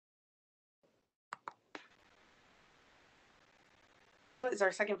is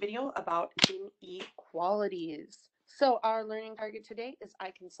our second video about inequalities. So our learning target today is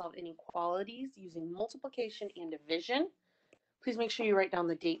I can solve inequalities using multiplication and division. Please make sure you write down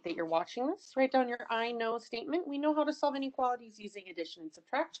the date that you're watching this. Write down your I know statement. We know how to solve inequalities using addition and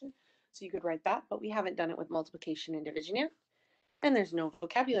subtraction, so you could write that, but we haven't done it with multiplication and division yet. And there's no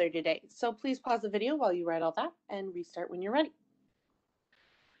vocabulary today. So please pause the video while you write all that and restart when you're ready.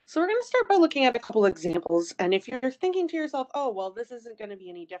 So we're going to start by looking at a couple examples. And if you're thinking to yourself, oh, well, this isn't going to be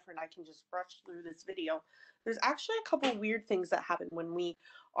any different, I can just brush through this video. There's actually a couple weird things that happen when we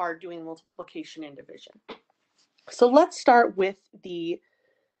are doing multiplication and division. So let's start with the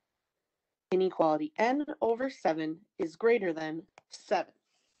inequality. N over 7 is greater than 7.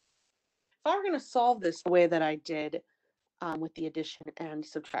 If I were going to solve this the way that I did with the addition and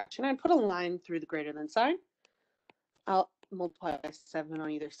subtraction, I'd put a line through the greater than sign. I'll multiply by 7 on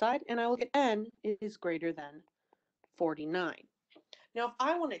either side, and I will get n is greater than 49. Now, if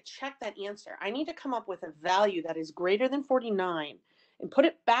I want to check that answer, I need to come up with a value that is greater than 49 and put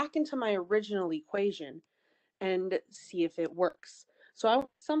it back into my original equation and see if it works. So I want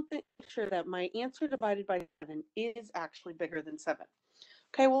something to make sure that my answer divided by 7 is actually bigger than 7.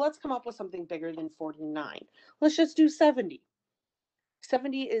 Okay, well, let's come up with something bigger than 49. Let's just do 70.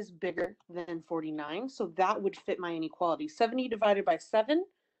 70 is bigger than 49, so that would fit my inequality. 70 divided by 7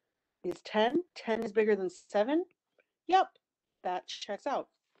 is 10. 10 is bigger than 7. Yep, that checks out.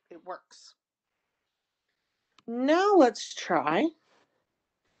 It works. Now let's try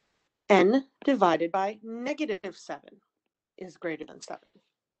n divided by negative 7 is greater than 7.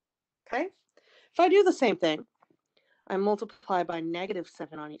 Okay? If I do the same thing, I multiply by negative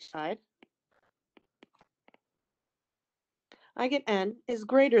 7 on each side, I get n is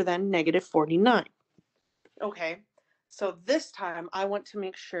greater than negative 49. Okay, so this time I want to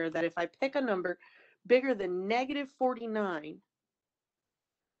make sure that if I pick a number bigger than negative 49,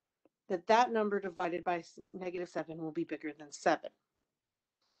 that number divided by negative 7 will be bigger than 7.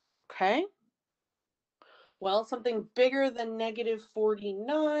 Okay? Well, something bigger than negative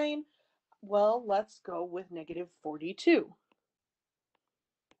 49, well, let's go with negative 42.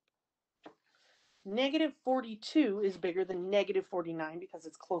 Negative 42 is bigger than negative 49 because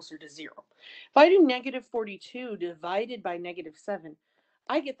it's closer to 0. If I do negative 42 divided by negative 7,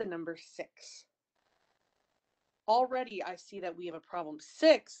 I get the number 6. Already I see that we have a problem.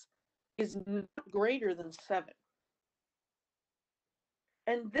 6 is not greater than 7.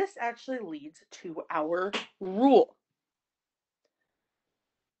 And this actually leads to our rule.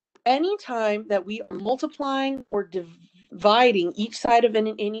 Anytime that we are multiplying or dividing each side of an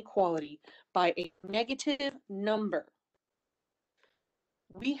inequality by a negative number,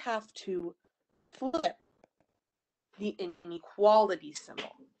 we have to flip the inequality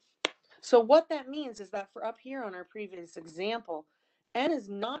symbol. So what that means is that for up here on our previous example, n is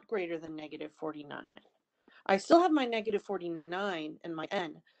not greater than negative 49. I still have my negative 49 and my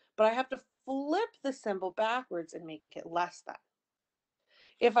n, but I have to flip the symbol backwards and make it less than.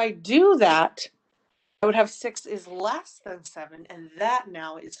 If I do that, I would have 6 is less than 7, and that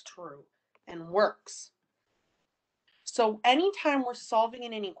now is true and works. So anytime we're solving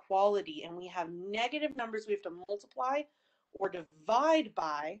an inequality and we have negative numbers we have to multiply or divide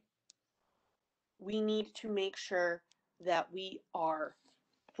by, we need to make sure that we are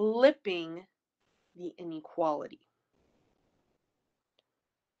flipping the inequality.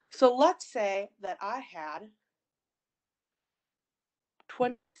 So let's say that I had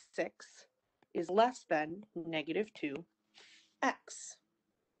 26 is less than negative 2x.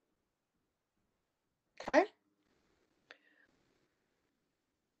 Okay?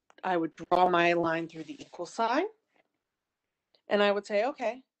 I would draw my line through the equal sign, and I would say,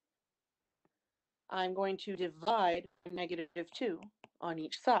 okay, I'm going to divide by negative 2 on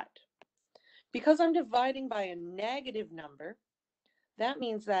each side. Because I'm dividing by a negative number, that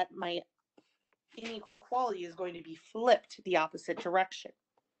means that my inequality is going to be flipped the opposite direction.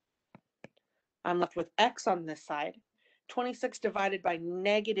 I'm left with x on this side. 26 divided by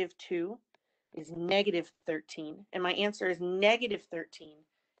negative 2 is negative 13, and my answer is negative 13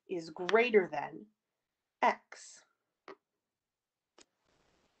 is greater than x.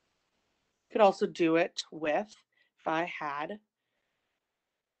 Could also do it with, if I had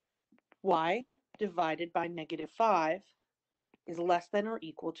y divided by negative 5 is less than or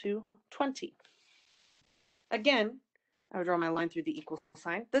equal to 20. Again, I would draw my line through the equal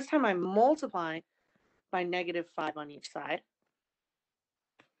sign. This time I'm multiplying by negative 5 on each side.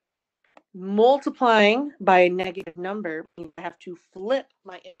 Multiplying by a negative number means I have to flip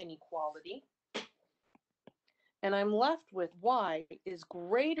my inequality. And I'm left with y is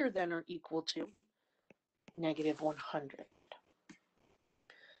greater than or equal to negative 100.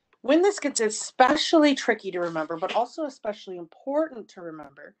 When this gets especially tricky to remember, but also especially important to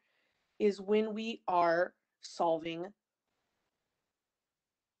remember, is when we are solving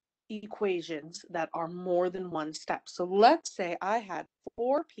equations that are more than one step. So let's say I had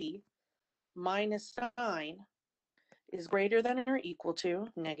 4p minus 9 is greater than or equal to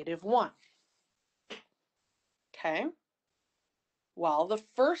 -1. Okay? Well, the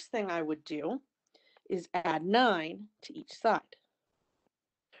first thing I would do is add 9 to each side.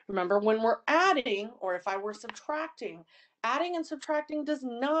 Remember, when we're adding, or if I were subtracting, adding and subtracting does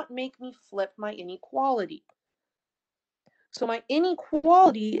not make me flip my inequality. So my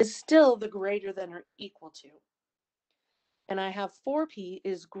inequality is still the greater than or equal to. And I have 4p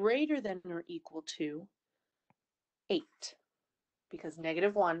is greater than or equal to 8, because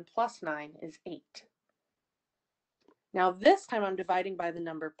 -1 plus 9 is 8. Now this time I'm dividing by the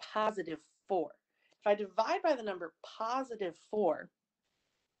number +4. If I divide by the number +4,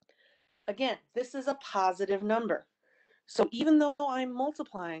 again, this is a positive number. So even though I'm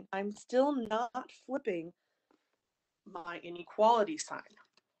multiplying, I'm still not flipping my inequality sign.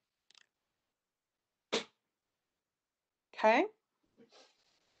 Okay?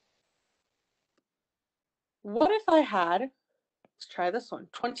 What if I had, let's try this one,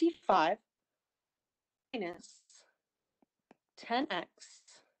 25 minus 10x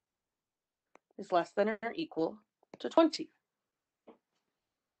is less than or equal to 20.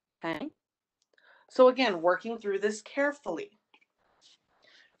 Okay? So again, working through this carefully.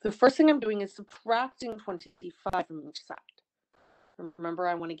 The first thing I'm doing is subtracting 25 from each side. Remember,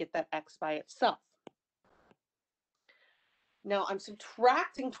 I want to get that x by itself. Now I'm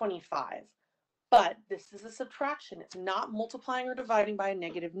subtracting 25, but this is a subtraction. It's not multiplying or dividing by a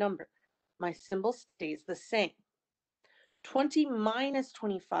negative number. My symbol stays the same. 20 minus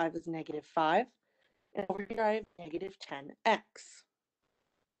 25 is -5, and over here I have -10x.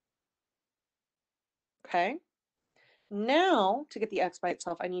 Okay? Now, to get the x by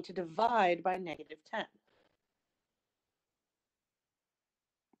itself, I need to divide by -10.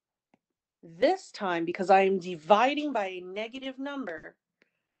 This time, because I am dividing by a negative number,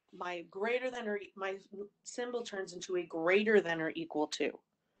 my symbol turns into a greater than or equal to.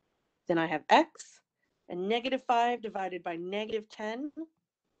 Then I have x, and -5 divided by -10.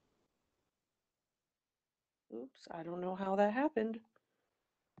 Oops, I don't know how that happened.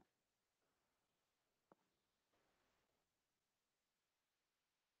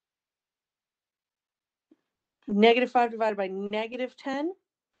 -5 divided by -10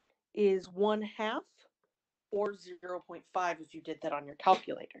 is 1/2, or 0.5 if you did that on your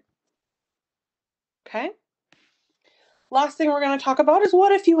calculator. Okay? Last thing we're going to talk about is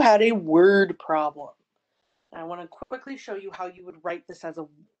what if you had a word problem? I want to quickly show you how you would write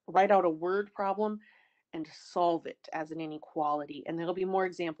out a word problem and solve it as an inequality. And there'll be more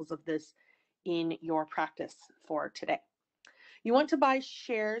examples of this in your practice for today. You want to buy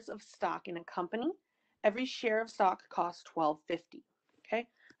shares of stock in a company. Every share of stock costs $12.50. Okay,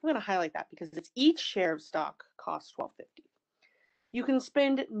 I'm going to highlight that because it's each share of stock costs $12.50. You can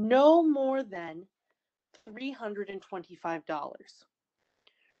spend no more than $325.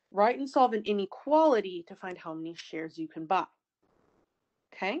 Write and solve an inequality to find how many shares you can buy.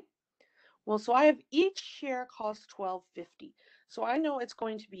 Okay? Well, so I have each share costs $12.50. So I know it's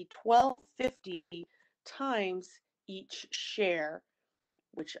going to be $12.50 times each share,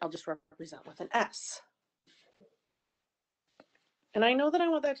 which I'll just represent with an S. And I know that I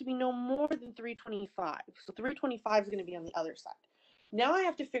want that to be no more than 325. So 325 is going to be on the other side. Now I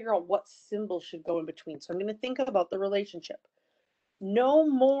have to figure out what symbol should go in between. So I'm going to think about the relationship. No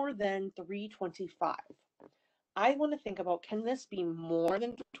more than 325. I want to think about, can this be more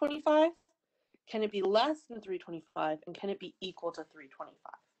than 325? Can it be less than 325? And can it be equal to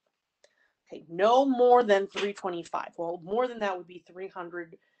 325? Okay, no more than 325. Well, more than that would be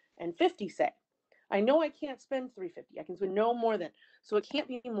 350, say. I know I can't spend 350. I can spend no more than. So it can't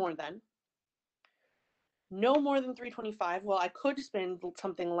be more than. No more than 325. Well, I could spend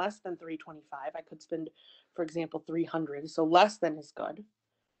something less than 325. I could spend, for example, 300. So less than is good.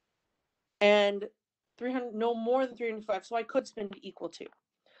 And 300, no more than 325. So I could spend equal to.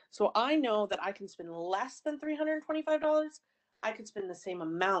 So I know that I can spend less than $325. I could spend the same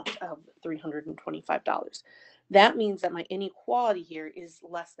amount of $325. That means that my inequality here is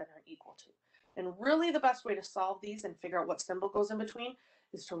less than or equal to. And really the best way to solve these and figure out what symbol goes in between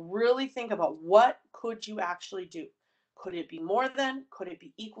is to really think about what could you actually do. Could it be more than? Could it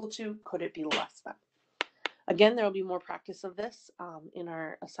be equal to? Could it be less than? Again, there will be more practice of this in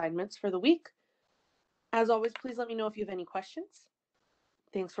our assignments for the week. As always, please let me know if you have any questions.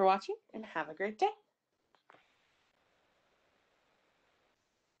 Thanks for watching and have a great day.